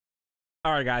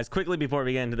All right, guys, quickly before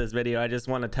we get into this video, I just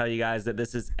want to tell you guys that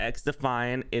this is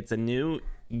XDEFIANT. It's a new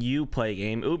Uplay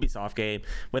game, Ubisoft game,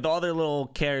 with all their little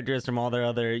characters from all their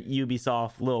other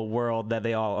Ubisoft little world that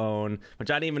they all own, which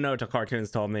I didn't even know until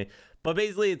Cartoonz told me. But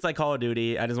basically, it's like Call of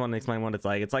Duty. I just want to explain what it's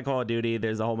like. It's like Call of Duty.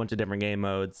 There's a whole bunch of different game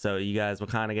modes, so you guys will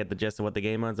kind of get the gist of what the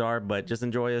game modes are, but just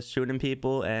enjoy us shooting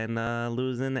people and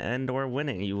losing and or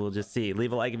winning. You will just see.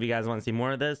 Leave a like if you guys want to see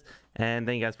more of this, and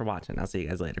thank you guys for watching. I'll see you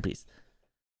guys later. Peace.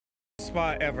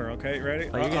 Spot ever. Okay, ready?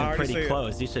 Oh, you're getting pretty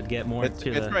close. You should get more it's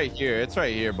right here. It's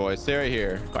right here, boys. Stay right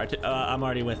here. I'm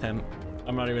already with him.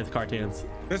 I'm already with Cartoonz.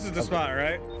 This is the spot,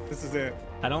 right? This is it.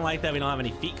 I don't like that we don't have any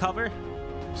feet cover.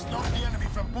 Stop the enemy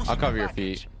from pushing. I'll cover your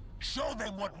feet. Show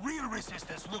them what real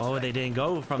resistance looks like. they didn't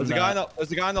go from there's a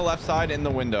guy on the left side in the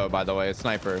window, by the way. A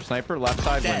sniper left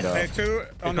side window. Hey, two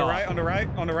on the right, on the right,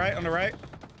 on the right, on the right.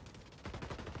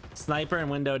 Sniper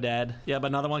and window dead. Yep,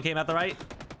 another one came at the right.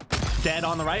 Dead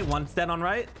on the right. One's dead on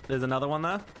right. There's another one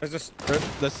though.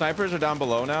 The snipers are down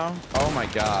below now. Oh my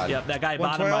god. Yep, that guy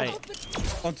bottom right.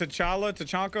 On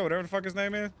Tachanka, whatever the fuck his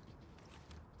name is.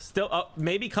 Still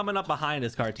maybe coming up behind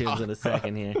his Cartoonz in a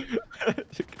second here.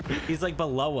 He's like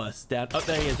below us. Down. Oh,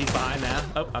 there he is. He's behind now.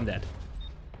 Oh, I'm dead.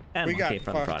 And we got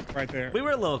from the front right there. We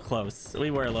were a little close.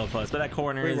 But that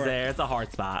corner is there. It's a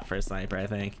hard spot for a sniper, I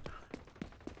think.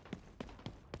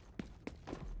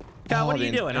 God, what are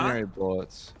you doing, huh?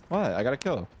 Bullets. What? I got a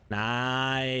kill.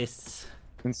 Nice.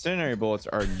 Incendiary bullets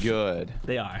are good.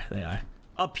 They are.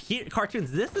 Up here, Cartoonz.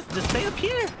 This is just stay up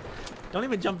here. Don't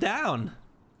even jump down.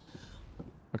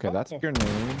 Okay, that's your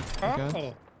name.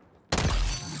 Okay.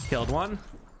 Killed one.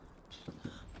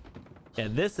 Yeah,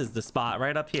 this is the spot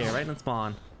right up here, right in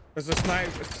spawn. There's a snipe.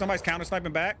 Somebody's counter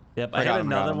sniping back. Yep, I hit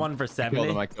another one for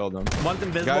 70. I killed him. One's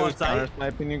invisible on sight. Counter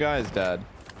sniping you guys dead.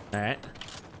 All right.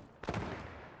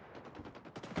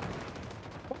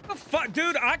 What the fuck,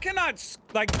 dude? I cannot,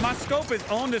 like, my scope is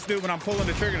on this dude when I'm pulling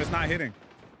the trigger and it's not hitting.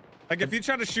 Like, if you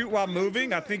try to shoot while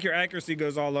moving, I think your accuracy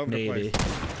goes all over the place.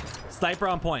 Sniper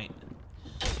on point.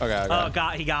 Okay. Oh,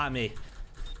 he got me.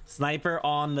 Sniper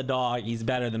on the dog. He's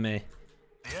better than me.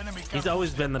 He's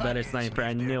always been the better sniper.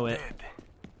 I knew it.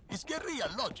 It's guerrilla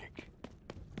logic.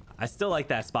 I still like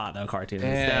that spot though, Cartoonz.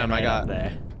 Damn, right up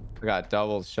there. I got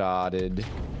double shotted.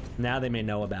 Now they may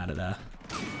know about it though.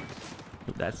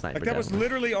 That sniper. Like that was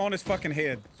literally on his fucking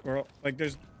head, Squirrel. Like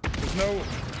there's no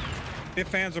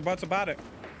ifs, ands, or buts about it.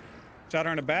 Shot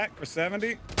her in the back for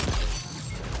 70.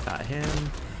 Got him.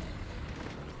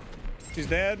 She's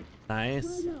dead.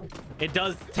 Nice. It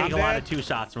does take a lot of 2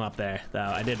 shots from up there, though.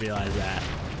 I did realize that.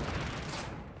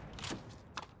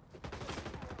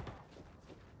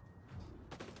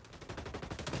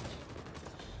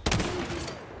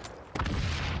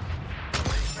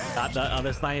 Got the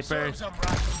other sniper.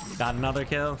 Got another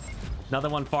kill. Another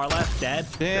one far left. Dead.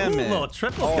 Damn it. Little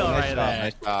triple kill right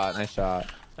there. Nice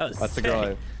shot. That's the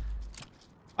girl.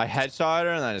 I headshot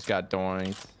her and I just got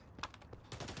doinked.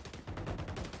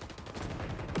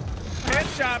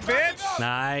 Headshot, bitch.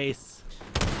 Nice.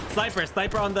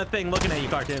 Sniper on the thing looking at you,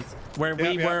 Cartoonz. Where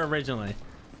we were originally.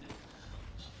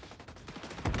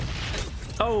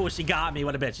 Oh, she got me.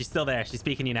 What a bitch. She's still there. She's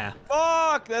speaking to you now.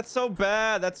 Fuck, that's so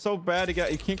bad. That's so bad. You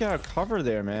can't get out of cover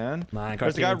there, man.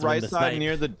 There's a guy right side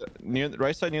near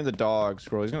the dog,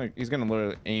 Squirrel. He's gonna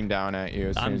literally aim down at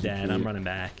you. I'm dead. I'm running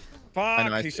back.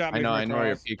 Fuck, he shot me. I know where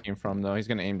you're peeking from though. He's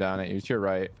gonna aim down at you. To your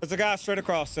right. There's a guy straight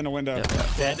across in the window. Yep.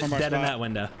 Dead in that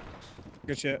window.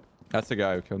 Good shit. That's the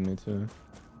guy who killed me too.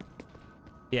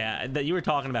 Yeah, you were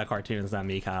talking about Cartoonz, not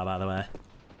me, Kyle, by the way.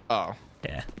 Oh.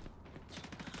 Yeah.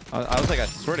 I was like, I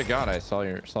swear to God, I saw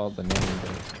the name,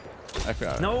 but I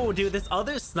forgot. No, dude, this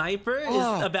other sniper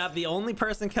is about the only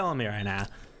person killing me right now.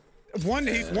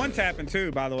 He's one tapping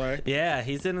too, by the way. Yeah,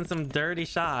 he's hitting some dirty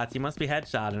shots. He must be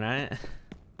headshotting, right?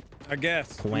 I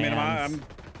guess. I mean,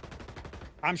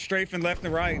 I'm strafing left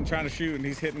and right and trying to shoot, and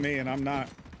he's hitting me, and I'm not.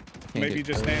 Maybe he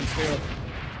just stand still.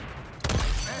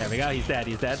 There we go. He's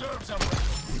dead.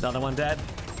 Another one dead.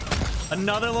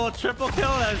 Another little triple kill.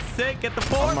 That was sick. Get the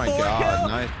 4 kill.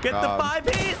 Nice Get the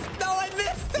 5-piece. No, I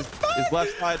missed his 5. His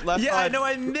left side. Yeah, I know.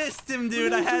 I missed him,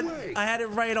 dude. I had it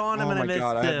right on him, and I missed him.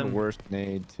 Oh my God, I had the worst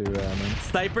nade too, man.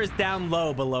 Sniper's down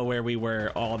low below where we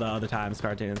were all the other times,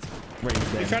 Cartoonz. Where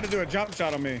he's dead. He tried to do a jump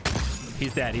shot on me.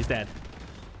 He's dead.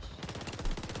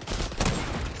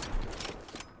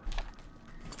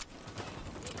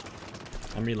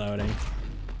 I'm reloading.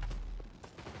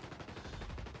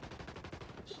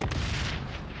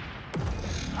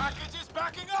 Package is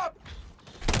backing up.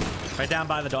 Right down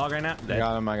by the dog right now. I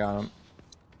got him.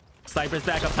 Sniper's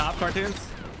back up top, Cartoonz.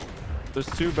 There's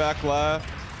 2 back left.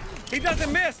 He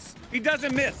doesn't miss.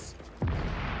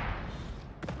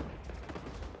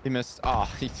 He missed.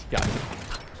 Oh, he got it.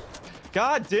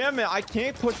 God damn it. I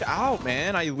can't push out,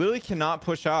 man. I literally cannot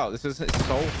push out. This is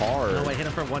so hard. No, I hit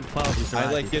him for 112.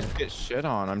 I like get shit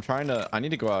on. I'm trying to. I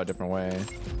need to go out a different way.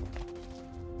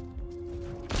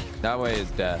 That way is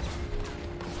death.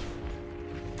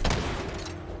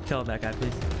 Kill that guy,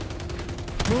 please.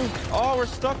 Move. Oh, we're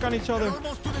stuck on each other.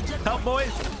 Help,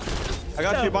 boys. I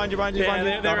got you. Bind you. Bind you. Yeah, Bind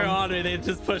you. they were on me. They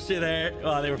just pushed you there.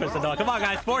 Oh, they were pushing the dog. Come on,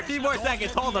 guys. 14 more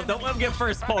seconds. Hold up. Don't let them get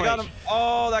first point. I got him.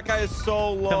 Oh, that guy is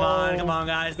so low. Come on,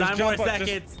 guys. 9 more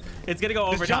seconds. It's gonna go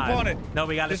overtime. Just jump on it. No,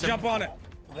 we got to just jump on it.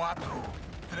 I'm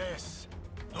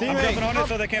jumping on it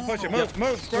so they can't push it.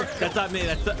 Move, Squirrel. That's not me.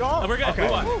 That's oh, we're good. Okay.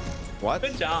 What?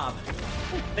 Good job.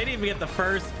 They didn't even get the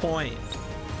first point.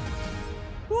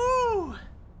 Woo!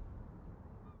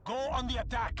 Go on the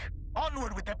attack.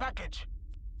 Onward with the package.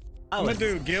 I'm gonna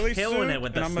do ghillie suit, it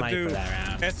with the and I'm gonna do that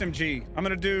round. SMG. I'm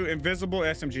gonna do invisible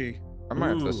SMG. I might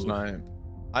have to snipe.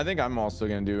 I think I'm also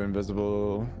gonna do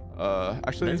invisible.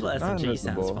 Actually, invisible SMG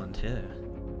sounds fun too.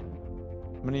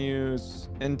 I'm gonna use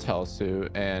intel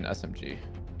suit and SMG.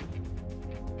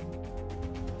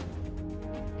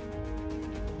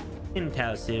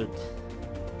 Intel suit.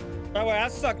 By the way, I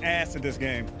suck ass at this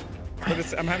game,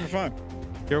 but I'm having fun.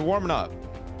 You're warming up,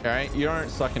 all right? You aren't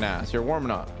sucking ass. You're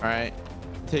warming up, all right?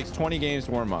 It takes 20 games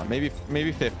to warm up, maybe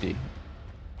 50.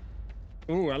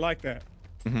 Ooh, I like that.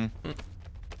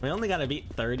 We only gotta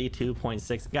beat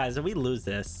 32.6. Guys, if we lose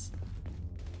this,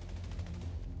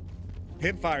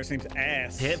 Hipfire seems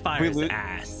ass. Hipfire is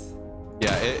ass.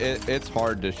 Yeah, it's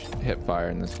hard to hip fire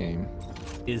in this game.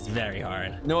 It's very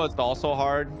hard. No, it's also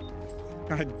hard.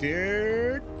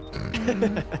 Dude.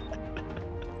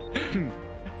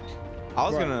 I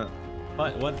was gonna.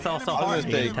 What's also I was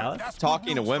hard? gonna say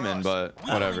talking to women, but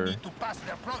whatever.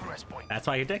 That's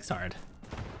why your dick's hard.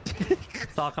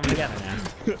 It's all coming together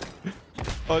now.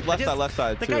 Oh, left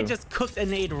side The too. guy just cooked a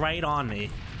nade right on me.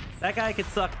 That guy could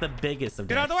suck the biggest of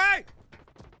Get out of the way!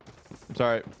 I'm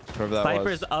sorry, whoever that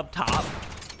Sniper's was. up top.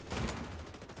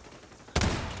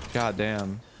 God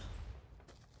damn.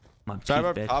 My Sniper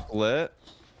up top lit.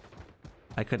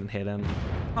 I couldn't hit him.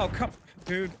 Oh, come.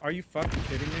 Dude, are you fucking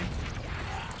kidding me?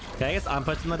 Okay, I guess I'm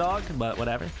pushing the dog, but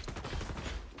whatever.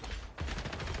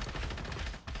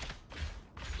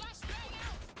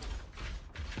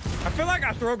 I feel like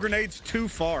I throw grenades too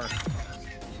far.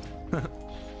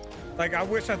 Like, I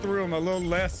wish I threw them a little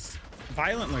less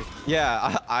violently.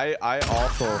 Yeah, I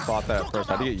also thought that at first.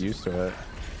 I had to get used to it.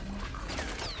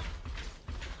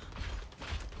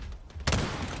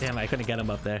 Damn, I couldn't get him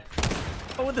up there.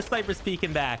 Oh, with the sniper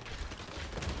speaking back.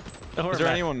 Oh, Is there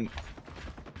anyone?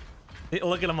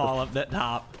 Look at them all up that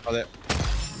top. Oh, they...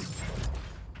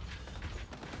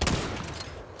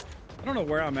 I don't know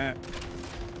where I'm at.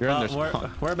 You're in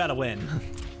there. We're about to win.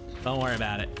 Don't worry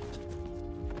about it.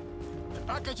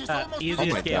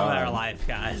 Easiest game of our life,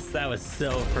 guys. That was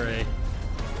so free.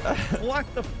 What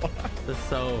the fuck? That's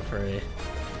so free.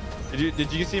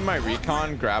 Did you see my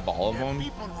recon grab all of them?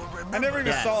 I never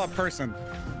even saw a person.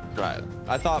 Right.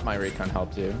 I thought my recon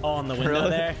helped you. Oh, on the window Really?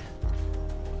 there.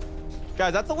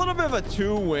 Guys, that's a little bit of a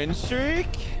 2-win streak.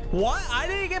 What? I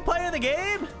didn't get player of the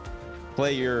game?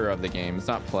 Player of the game. It's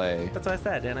not play. That's what I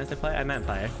said. Didn't I say player? I meant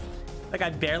player. That guy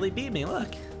barely beat me.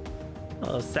 Look. A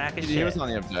little sack of shit. He was on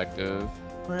the objective.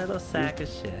 Little sack of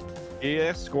shit. He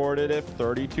escorted it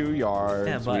 32 yards.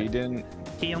 Yeah, but we didn't.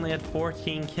 He only had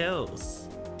 14 kills.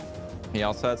 He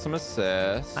also had some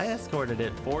assists. I escorted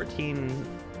it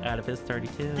 14 out of his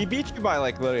 32. He beat you by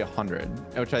like literally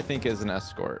 100, which I think is an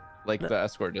escort. Like the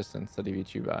escort distance that he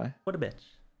beat you by. What a bitch.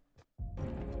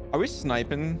 Are we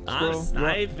sniping? I'm Squirrel?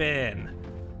 sniping.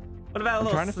 What about a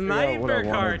little sniper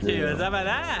cartoon? How about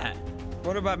that?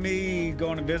 What about me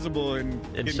going invisible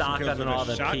and shotgun and all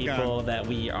the people that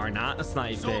we are not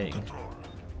sniping?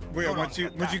 Wait, would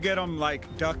you get them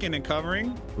like ducking and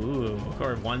covering? Ooh,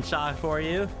 or one shot for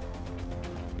you.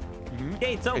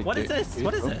 Okay, so what is this?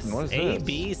 What is this? A,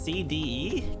 B, C, D,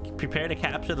 E? Prepare to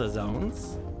capture the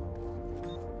zones.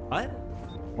 What?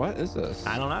 What is this?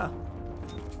 I don't know.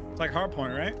 It's like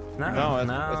hardpoint, right? No, it's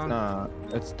not.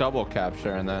 It's double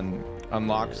capture and then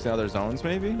unlocks the other zones,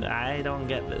 maybe? I don't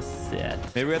get this yet.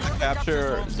 Maybe we have to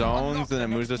capture zones and it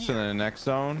moves us to the next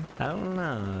zone. I don't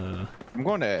know. I'm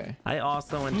going to A. I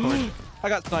also went towards... I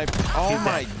got sniped. Oh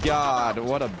my god,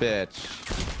 what a bitch.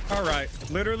 All right,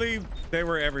 literally, they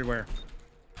were everywhere.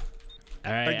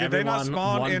 All right, like, did they not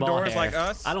spawn indoors like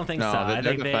us? I don't think no, so. They're I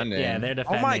think defending. Yeah, they're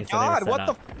defending. Oh my god, what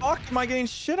the up. fuck am I getting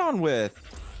shit on with?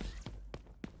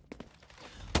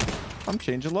 I'm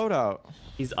changing loadout.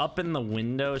 He's up in the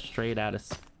window straight out of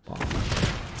spawn.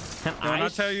 Can I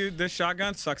tell you, this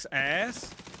shotgun sucks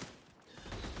ass.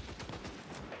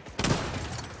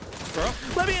 Squirrel.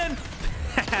 Let me in.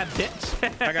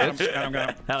 Bitch. I got him. Got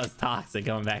him. That was toxic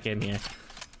going back in here.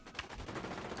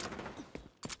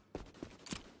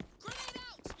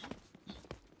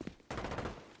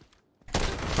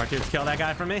 Cartoonz, kill that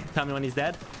guy for me. Tell me when he's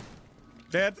dead.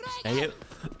 Dead. Thank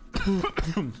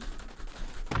you.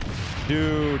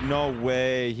 Dude, no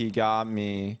way he got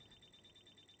me.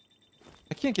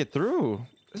 I can't get through.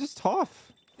 This is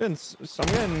tough. I'm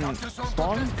getting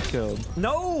spawn killed.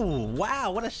 No!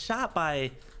 Wow, what a shot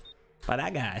by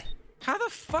that guy. How the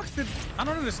fuck did... I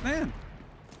don't understand.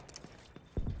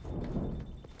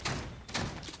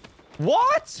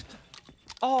 What?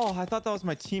 Oh, I thought that was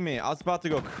my teammate. I was about to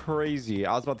go crazy.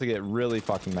 I was about to get really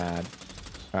fucking mad.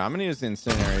 All right, I'm gonna use the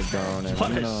incendiary drone. And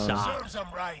What a shot. Serves them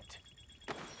right.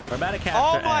 We're about to capture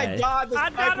Oh my A. god! I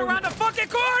got around the fucking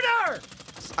corner!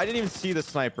 I didn't even see the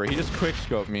sniper. He just quick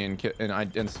scoped me and I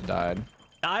insta died.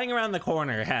 Dying around the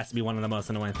corner has to be one of the most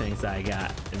annoying things that I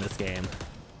got in this game.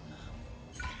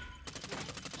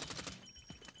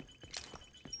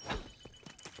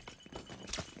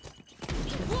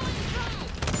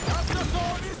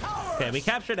 Okay, we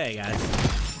captured A, guys.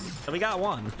 So we got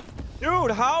one.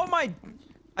 Dude, how am I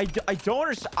don't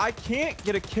understand. I can't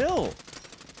get a kill.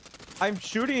 I'm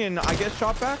shooting and I get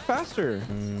shot back faster.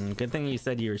 Good thing you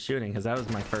said you were shooting, because that was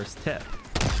my first tip.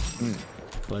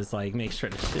 Was like, make sure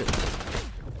to shoot.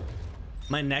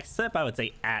 My next tip, I would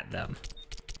say at them.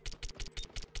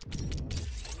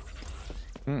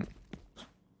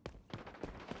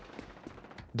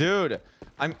 Dude,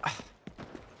 I'm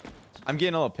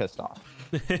getting a little pissed off.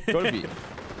 Go to B.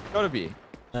 Go to B.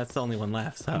 That's the only one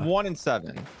left. So. 1 and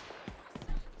 7.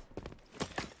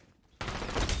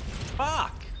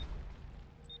 Fuck!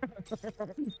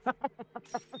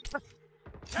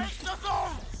 Take the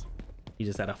zones. You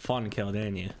just had a fun kill,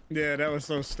 didn't you? Yeah, that was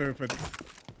so stupid.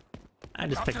 I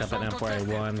just picked up an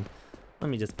M4A1. Let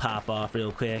me just pop off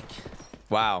real quick.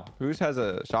 Wow, whose has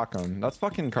a shotgun? That's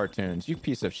fucking Cartoonz. You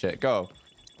piece of shit. Go.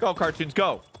 Go, Cartoonz,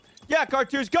 go. Yeah,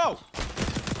 Cartoonz, go.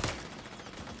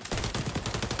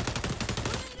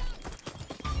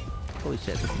 Holy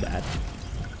shit, this is bad.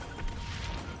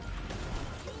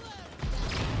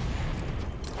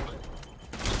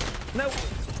 No.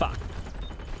 Fuck.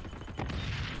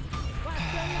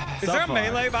 Is there a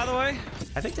melee, by the way?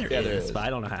 I think there Yeah, is, there is. but I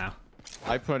don't know how.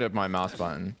 I put up my mouse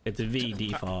button. It's a V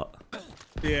default.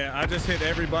 Yeah, I just hit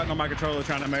every button on my controller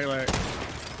trying to melee.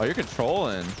 Oh, you're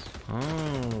controlling.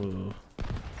 Oh.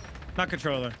 Not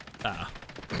controller. Ah.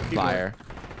 Liar.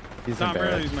 He's No, I'm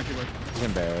barely embarrassed. using my keyboard. He's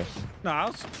embarrassed. No, I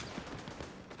was...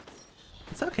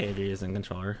 It's okay if you're using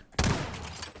controller.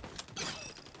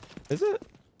 Is it?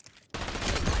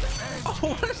 Oh,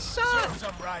 what a shot! Serves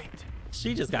them right.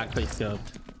 She just got quick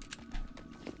scoped.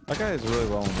 That guy is really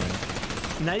low, man.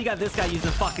 Now you got this guy using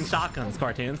fucking shotguns,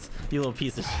 Cartoonz. You little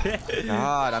piece of shit.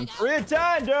 God, I'm 3 and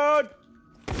 10, dude.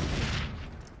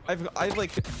 I've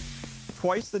like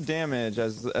twice the damage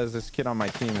as this kid on my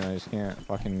team, and I just can't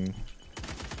fucking.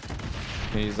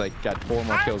 He's like got 4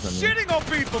 more I'm kills than me. shitting on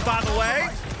people, by the way.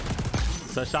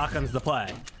 So shotgun's the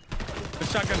play. The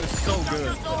shotgun is so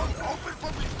good.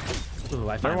 Ooh,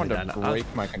 I I finally wanted died. to break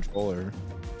my controller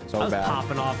so I was bad.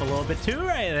 popping off a little bit too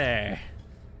right there.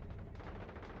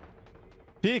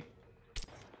 Peek.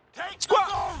 Take the Squat.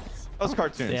 zones. That was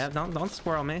Cartoonz. Yeah, don't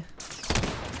squirrel me.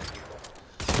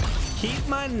 Keep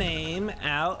my name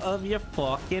out of your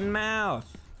fucking mouth.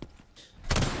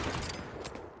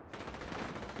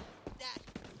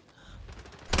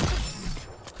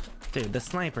 Dude, the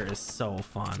sniper is so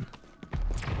fun.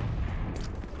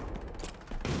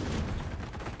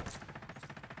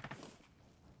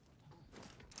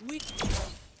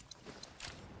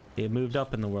 We have moved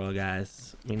up in the world,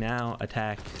 guys. We now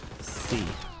attack C.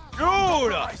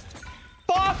 Dude!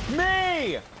 Fuck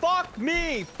me! Fuck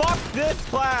me! Fuck this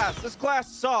class! This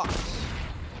class sucks!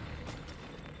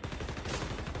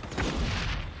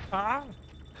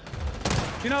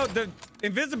 You know, the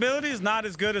invisibility is not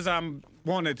as good as I'm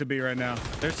wanting it to be right now.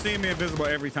 They're seeing me invisible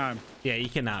every time. Yeah, you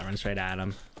cannot run straight at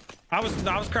him. I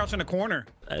was crouching in a corner,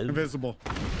 invisible.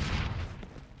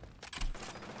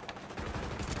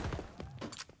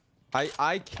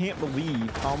 I can't believe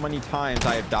how many times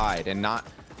I have died and not.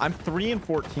 I'm 3 and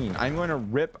 14. I'm going to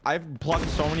rip. I've plucked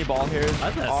so many ball hairs. I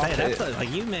was gonna off say that's it.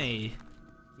 like you may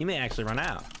actually run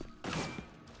out.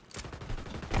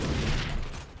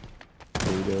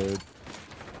 Deleted.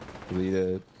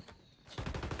 Deleted.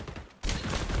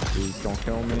 Please don't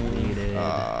kill me. Deleted.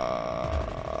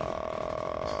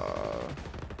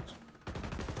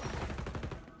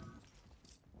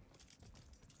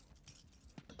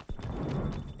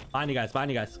 Behind you guys,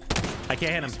 behind you guys. I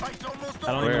can't hit him.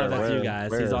 I don't even know if that's you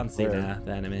guys. He's on C now,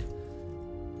 the enemy.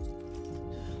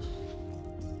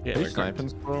 Yeah, are you sniping,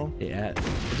 Squirrel? Yeah,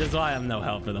 which is why I'm no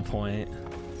help for the point.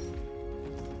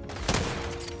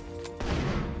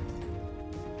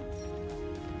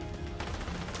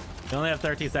 You only have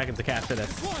 13 seconds to capture this.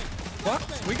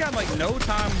 What? We got like no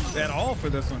time at all for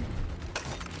this one.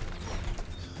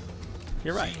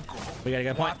 You're right. We gotta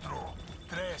get a point.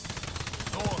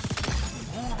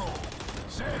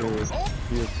 Dude,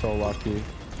 he is so lucky.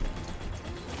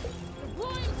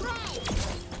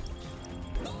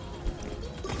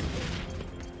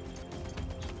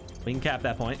 We can cap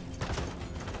that point.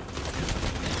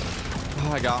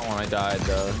 Oh, I got one. I died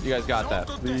though. You guys got that.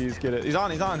 Please get it. He's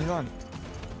on. He's on. He's on.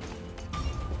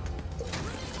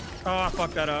 Oh, I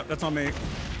fucked that up. That's on me.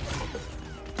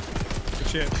 Good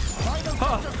shit.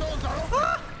 Oh.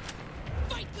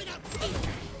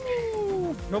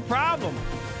 No problem.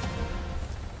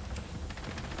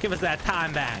 Give us that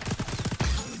time back.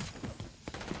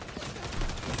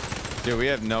 Dude, we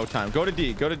have no time. Go to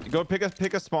D. Go pick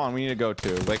a spawn. We need to go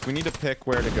to. Like, we need to pick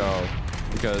where to go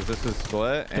because this is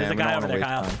split. There's and a guy over there,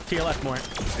 Kyle. Time. To your left more.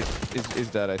 Is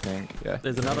dead, I think. Yeah.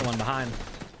 There's another one behind.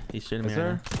 He's shooting me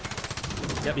right now.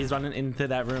 Yep, he's running into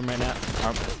that room right now.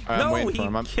 I'm no, he for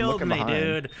him. I'm killed me, behind.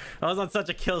 dude. I was on such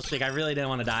a kill streak. I really didn't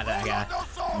want to die to that guy.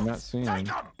 I'm not seeing him.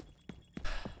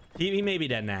 He may be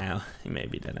dead now. He may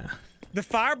be dead now. The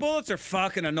fire bullets are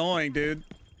fucking annoying, dude.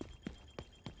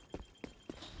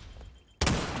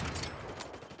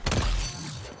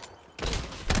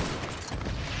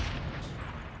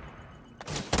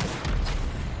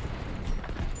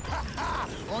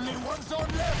 Only one zone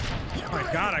left. Oh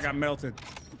my god, I got melted.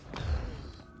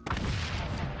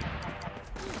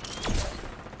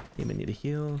 He may need a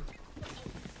heal.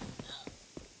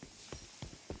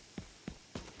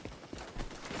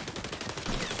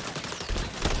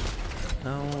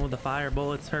 No, the fire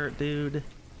bullets hurt, dude.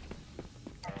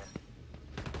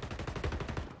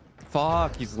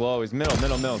 Fuck, he's low. He's middle.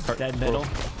 Dead middle.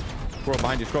 Scroll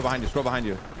behind you. Scroll behind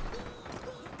you.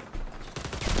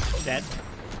 Dead.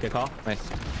 Good call. Nice.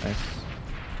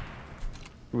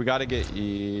 We gotta get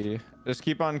E. Just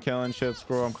keep on killing shit,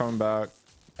 Squirrel. I'm coming back.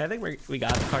 I think we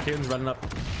got Cartoonz running up.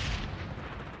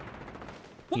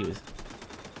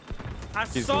 I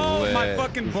He's saw my lit.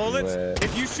 fucking He's bullets. lit.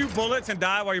 If you shoot bullets and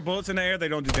die while your bullets in the air, they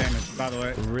don't do damage, by the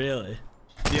way. Really?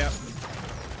 Yep.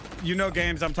 You know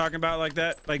games I'm talking about like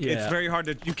that? Like, Yeah. it's very hard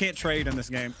to... You can't trade in this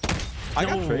game. I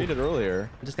got traded earlier.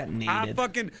 I just got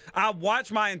naded. I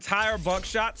watched my entire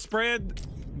buckshot spread.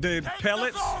 The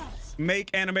pellets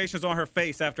make animations on her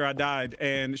face after I died,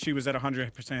 and she was at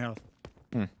 100% health.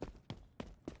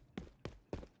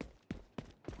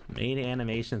 Made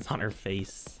animations on her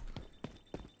face.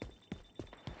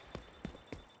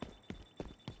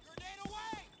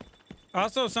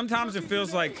 Also, sometimes it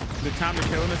feels like the time to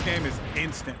kill in this game is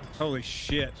instant. Holy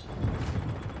shit.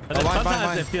 But then mine.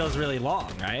 sometimes it feels really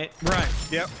long, right? Right.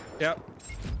 Yep.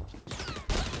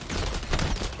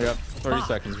 30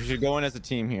 seconds. We should go in as a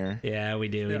team here. Yeah, we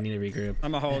do. Yep. We need to regroup.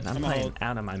 I'm a hold. Man, I'm a playing hold.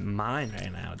 out of my mind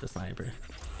right now with the sniper.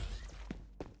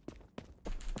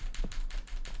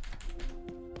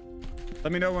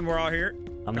 Let me know when we're all here.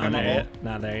 I'm I not got my there ult. yet.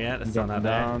 Not there yet. It's still not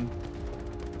there.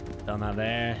 Still not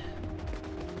there.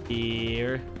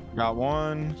 Here. Got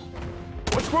one.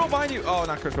 What Squirrel behind you? Oh,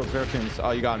 not Chris. Cartoonz.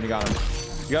 Oh, you got him.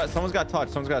 Someone's got touch.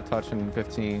 Someone's got touch in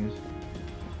 15.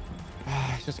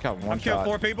 I just got one I've killed shot.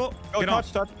 4 people. Oh, Get on.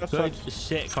 touch. Good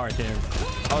shit,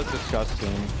 Cartoonz. That was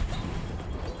disgusting.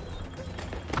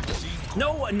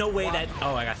 No way that...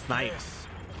 Oh, I got sniped.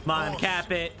 Come on,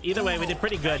 cap it. Either way, we did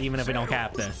pretty good, even if we don't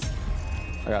cap this.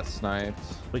 I got sniped.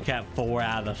 We capped 4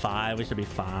 out of the 5. We should be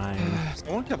fine.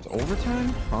 Someone kept overtime?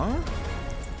 Huh?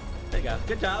 There you go.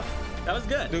 Good job. That was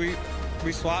good. Do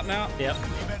we swap now? Yep.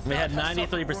 We had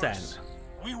 93%.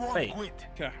 We won't Wait. quit.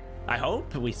 Okay. I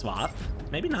hope we swap.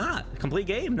 Maybe not. Complete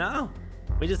game. No.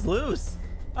 We just lose.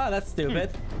 Oh, that's stupid.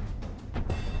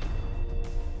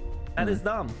 That is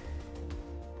dumb.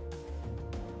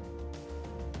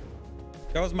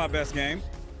 That was my best game.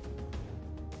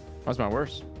 That was my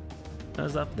worst. I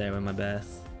was up there with my best.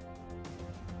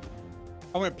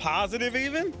 I went positive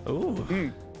even.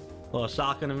 Ooh. Little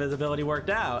shock and invisibility worked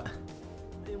out.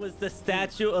 It was the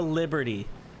Statue of Liberty.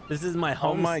 This is my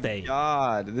home state. Oh my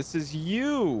god, this is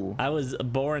you. I was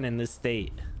born in this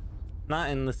state. Not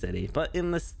in the city, but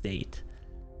in the state.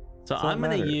 So I'm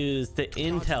going to use the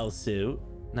Intel suit.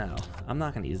 No, I'm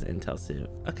not going to use the Intel suit.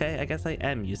 Okay, I guess I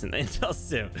am using the Intel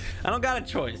suit. I don't got a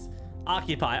choice.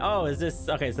 Occupy. Oh, is this...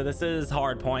 Okay, so this is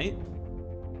hard point.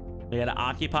 We got to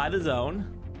occupy the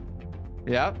zone.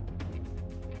 Yep.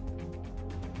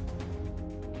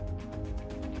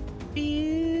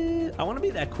 I want to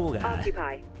be that cool guy.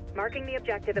 Occupy. Marking the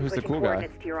objective and Who's the pushing cool guy?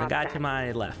 coordinates to your I got OPSAT. to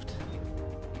my left.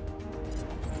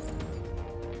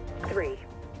 3.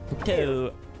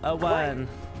 2, 1.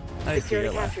 I see Secure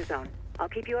your the left. capture zone. I'll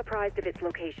keep you apprised of its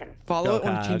location. Follow it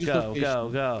when it Kyle, changes go,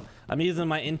 location. go. I'm using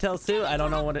my intel suit. I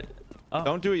don't know what it. Oh,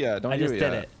 Don't do it yet. Don't I do just it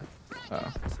did yet. it.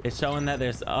 Oh. It's showing that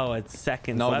there's it's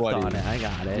seconds Nobody. left on it. I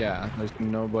got it. Yeah, there's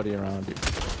nobody around you.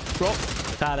 Scroll.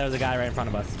 Ah, there was a guy right in front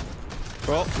of us.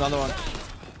 Scroll. Another one.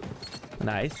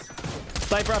 Nice.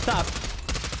 Sniper up top.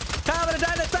 Kyle, I'm gonna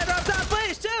die. That sniper up top.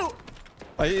 Please shoot.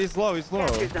 Oh, he's low. He's low.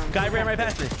 Capture zone Guy ran right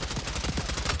contested.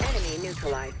 past me. Enemy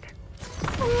neutralized.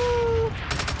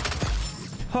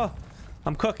 Huh.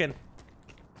 I'm cooking.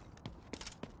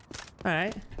 All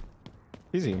right.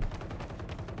 Easy.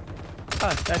 Oh,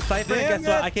 that's sniper. Damn Guess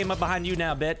what? it. I came up behind you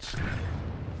now, bitch.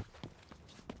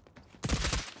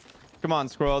 Come on,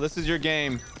 Squirrel. This is your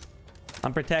game.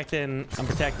 I'm protecting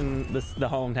this the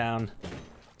hometown.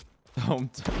 The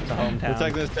hometown.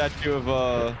 Protect the statue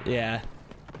of Yeah.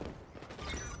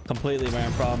 Completely where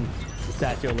I'm from.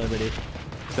 Statue of Liberty.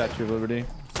 Statue of Liberty.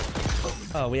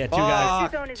 Oh, we had two guys.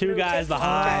 Capture zone is Two moving. guys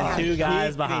behind. Two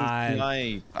guys I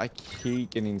behind. keep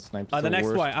getting sniped. The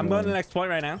next point. I'm going to the next point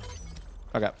right now.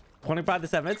 Okay.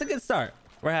 25-7. It's a good start.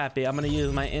 We're happy. I'm gonna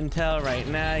use my intel right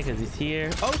now because he's here.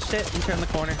 Oh shit! He turned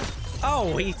the corner.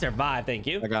 Oh, he survived. Thank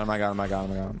you. I got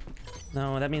him.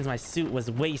 No, that means my suit was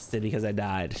wasted because I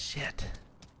died. Shit.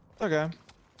 Okay.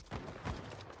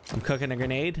 I'm cooking a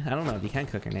grenade. I don't know if you can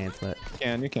cook grenades, but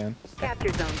You can. Capture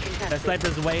zone that contested.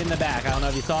 sniper's way in the back. I don't know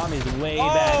if you saw him. He's way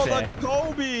back there. The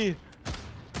Kobe.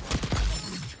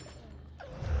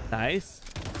 Nice.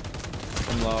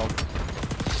 I'm low.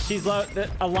 She's low.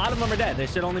 A lot of them are dead. There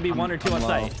should only be one or two on low.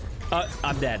 site.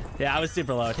 I'm dead. Yeah, I was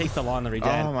super low. It takes so long to regen.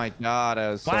 Oh my god,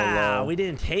 I was so Wow, low. we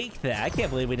didn't take that. I can't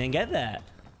believe we didn't get that.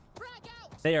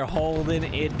 They are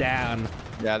holding it down.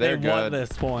 Yeah, they're They won good.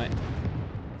 this point.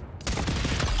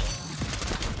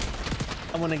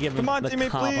 I want to give him Come on, the teammate, please.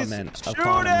 compliment of Shoot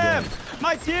calling him! good.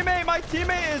 My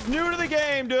teammate is new to the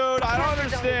game, dude. I don't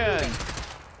understand.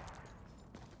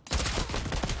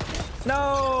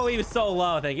 No, he was so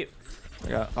low. Thank you.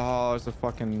 Yeah. Oh, it's a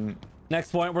fucking.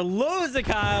 Next point. We're losing,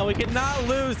 Kyle. We cannot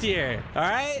lose here. All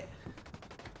right?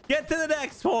 Get to the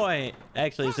next point.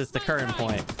 Actually, it's just the current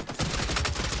point.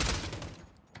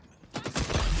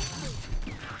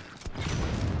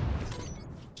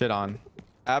 Shit on.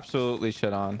 Absolutely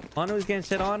shit on. I know who's getting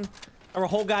shit on? Our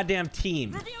whole goddamn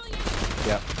team.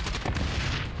 Yep.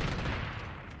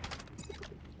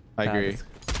 I agree.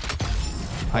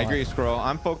 I agree, Squirrel.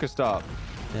 I'm focused up.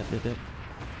 Yep.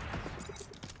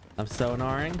 I'm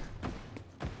sonaring.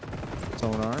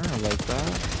 Sonar, I like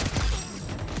that.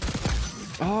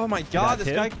 Oh my god, this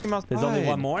guy came outside. There's only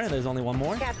one more. There's only one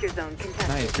more. Capture zone contested.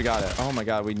 Nice, we got it. Oh my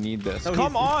god, we need this. No,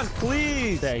 Come on,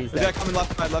 please. There, he's Is that there. coming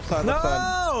left side, left side, No, left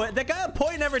side? the guy at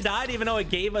point never died, even though it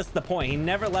gave us the point. He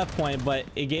never left point, but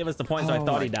it gave us the point, so I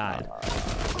thought he died.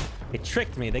 It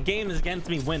tricked me. The game is against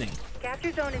me winning.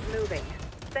 Capture zone is moving.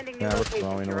 Sending new Yeah, we're locations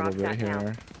throwing to a your little bit OPSAT now.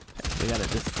 here. We gotta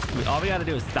just. All we gotta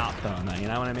do is stop throwing that. You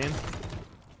know what I mean?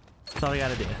 That's all we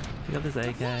gotta do. Pick up this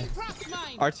AK.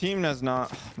 Our team has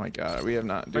not. Oh my god, we have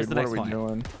not. Where's Dude, the what next are we point?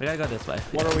 doing? We gotta go this way.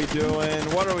 What are we doing?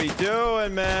 What are we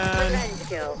doing, man? Revenge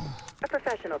kill. A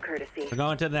professional courtesy. We're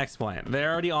going to the next point.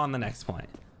 They're already on the next point.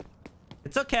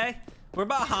 It's okay. We're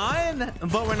behind,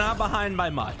 but we're not behind by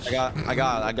much. I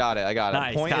got it.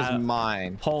 Nice, Point Kyle. is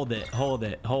mine. Hold it. I'm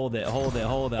Point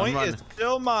running. is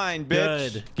still mine,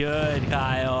 bitch. Good,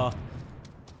 Kyle.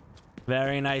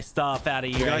 Very nice stuff out of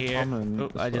you right here.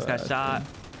 Oop, I just got shot.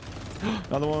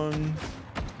 Another one.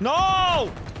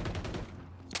 No!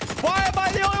 Why am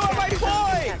I the only one with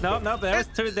my point? Nope.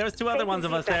 There was two other ones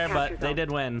of us there, but they did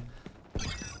win.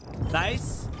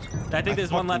 Nice. I think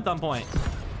there's one left on point.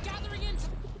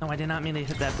 No, I did not mean to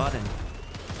hit that button.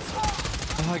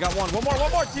 Oh, I got one. One more,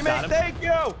 teammate. Thank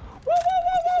you.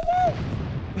 Woo!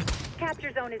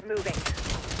 Capture zone is moving.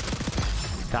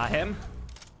 Got him.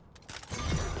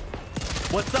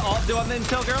 What's the alt do on the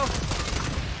intel, girl?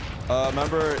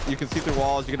 Remember, you can see through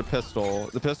walls. You get a pistol.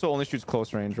 The pistol only shoots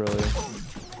close range, really.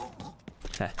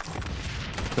 Okay.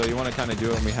 So you want to kind of do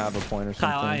it when we have a point or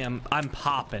something. Kyle, I'm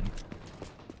popping.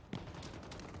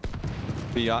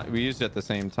 We used it at the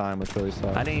same time, which really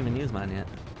sucks. I didn't even use mine yet.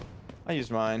 I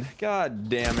used mine. God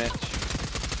damn it.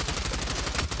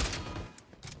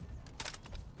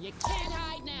 You can't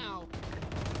hide now.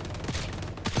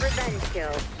 Revenge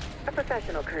kill. A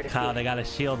professional courtesy. Kyle, they got a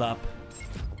shield up.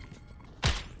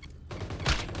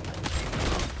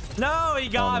 No, he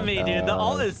got me, dude. The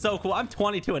ult is so cool. I'm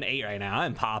 22-8 right now.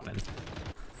 I'm popping.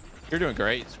 You're doing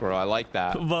great, Squirrel. I like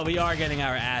that. But we are getting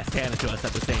our ass handed to us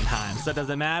at the same time. So does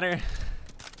it matter?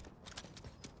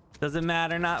 Doesn't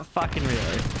matter, not fucking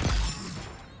really.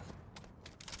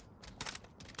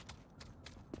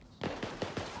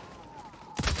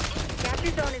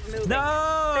 Capture zone is moving.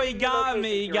 No, he got Location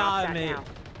me. He to got offset me. now.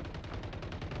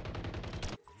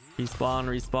 Respawn,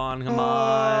 respawn. Come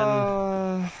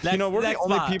on. You know, we're the next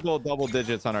only spot. people double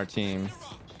digits on our team.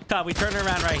 Cut, we turn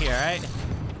around right here, right?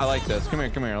 I like this. Come here,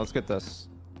 come here. Let's get this.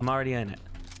 I'm already in it.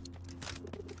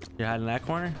 You're hiding in that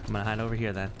corner? I'm gonna hide over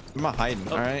here then. I'm not hiding,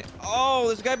 all right? Oh,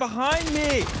 there's a guy behind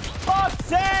me. Fuck's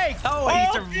sake! Oh, he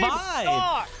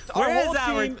survived. Where is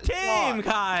our team, sucked.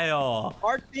 Kyle?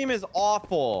 Our team is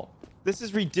awful. This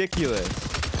is ridiculous.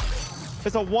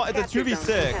 It's a one. It's a Capture zone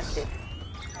 2v6. contested.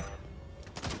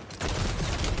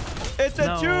 It's a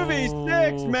No.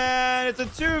 2v6, man. It's a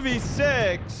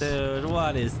 2v6. Dude,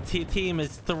 what is team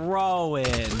is throwing?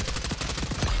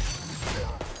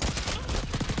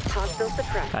 Hostile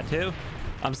suppressed. Got two.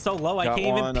 I'm so low, I Got can't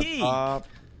one even up peek. top.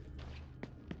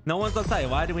 No one's on site.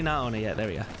 Why do we not own it yet? There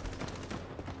we go.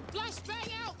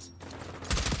 Flashbang out.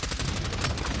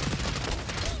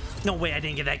 No way, I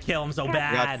didn't get that kill. I'm so I got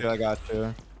bad. you. I got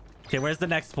you. Okay, where's the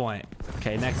next point?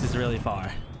 Okay, next is really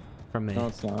far from me. No,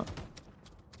 it's not.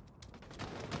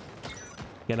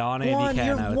 Get on it if you One, can.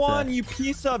 you're I would one, say. you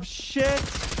piece of shit.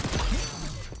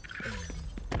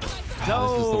 No,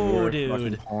 This is the worst dude.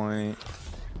 fucking point.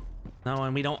 No,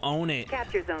 and we don't own it.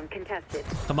 Capture zone contested.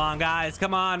 Come on, guys.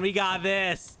 Come on. We got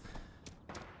this.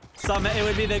 It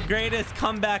would be the greatest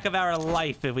comeback of our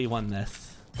life if we won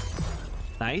this.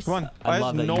 Nice. Come on. I Why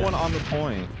love is that no you one got- on the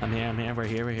point? I'm here. I'm here. We're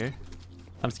here. We're here.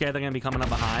 I'm scared they're going to be coming up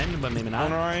behind, but maybe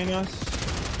not. Honoring us.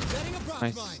 Setting a prop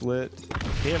Nice mine. slit.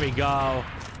 Here we go.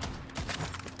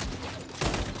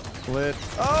 Slit.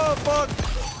 Oh, fuck.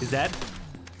 He's dead.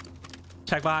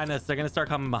 Check behind us. They're going to start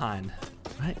coming behind.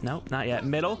 Right? Nope, not yet.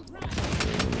 Middle.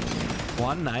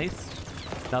 One. Nice.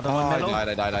 Another Oh, one I middle.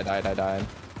 died.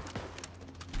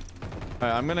 All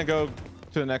right, I'm going to go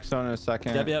to the next zone in a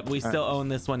second. Yep. We All still right. own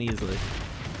this one easily.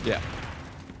 Yeah.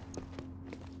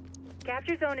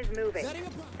 Capture zone is moving. Setting a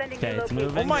prop. Sending Okay, your it's location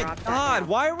moving. Oh my to offset god, now.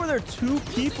 why were there two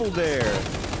people there?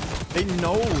 They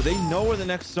know where the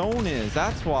next zone is.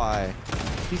 That's why.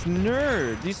 These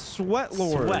nerds, these sweat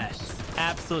lords. Sweats.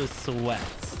 Absolute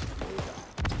sweats.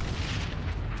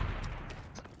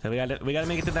 So we gotta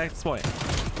make it to the next point.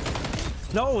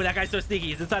 No, that guy's so sneaky.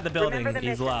 He's inside the building. Remember the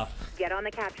He's mission. left. Get on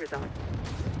the capture zone.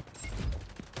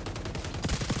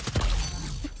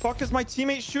 Fuck is my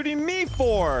teammate shooting me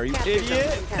for? You Capture zone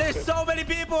idiot. contested. There's so many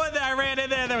people in there. I ran in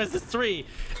there. There was just three.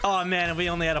 Oh man, and we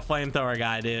only had a flamethrower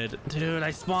guy, dude. Dude,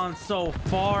 I spawned so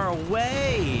far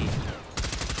away.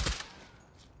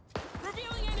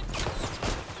 Revealing enemy.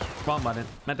 Wrong button.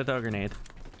 Meant to throw a grenade.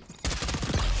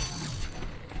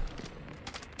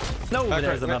 No,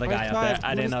 there's another guy up there.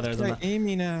 I didn't know there was another.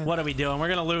 Aiming at? What are we doing? We're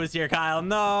gonna lose here, Kyle.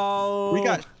 No. We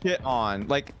got shit on,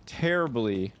 like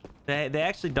terribly. They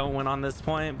actually don't win on this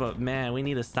point, but man, we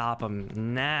need to stop them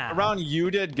now. Around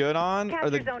you did good on, or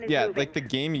Capture zone is yeah, moving. like the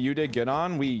game you did good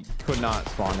on, we could not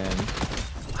spawn in.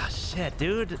 Ah, shit,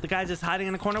 dude. The guy's just hiding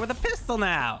in the corner with a pistol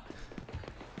now.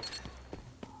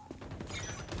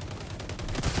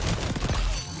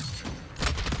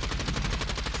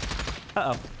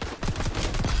 Uh-oh.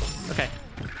 Okay.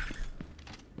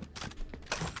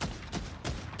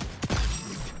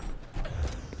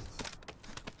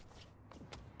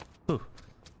 Ooh.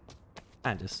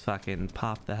 I just fucking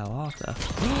popped the hell off though.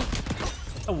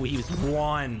 Oh, he was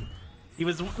one. He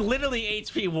was literally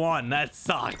HP 1. That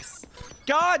sucks.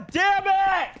 God damn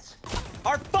it!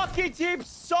 Our fucking team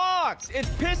sucks. It's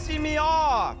pissing me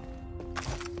off.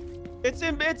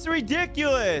 It's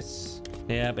ridiculous.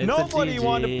 Yep, it's Nobody a GG.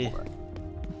 wanted to.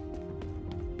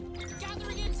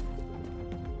 Gathering it.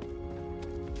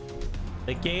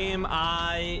 The game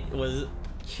I was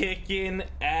kicking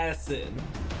ass in.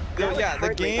 That was Yeah, the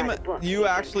hardly game by the book, you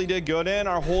Agent. actually did good in.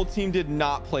 Our whole team did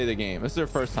not play the game. This is their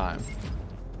first time.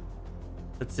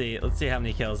 Let's see how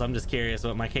many kills. I'm just curious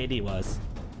what my KD was.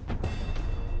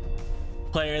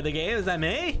 Player of the game, is that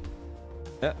me?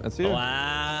 Yeah, that's you.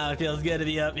 Wow, it feels good to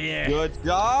be up here. Good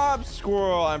job,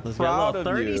 Squirrel. I'm Let's go. proud Well,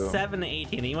 of you. 37 to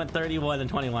 18. He went 31 and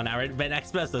 21. Our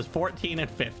next best was 14 and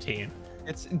 15.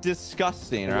 It's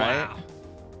disgusting, right? Wow.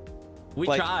 We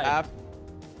Like tried.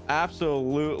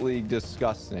 absolutely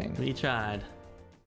disgusting. We tried.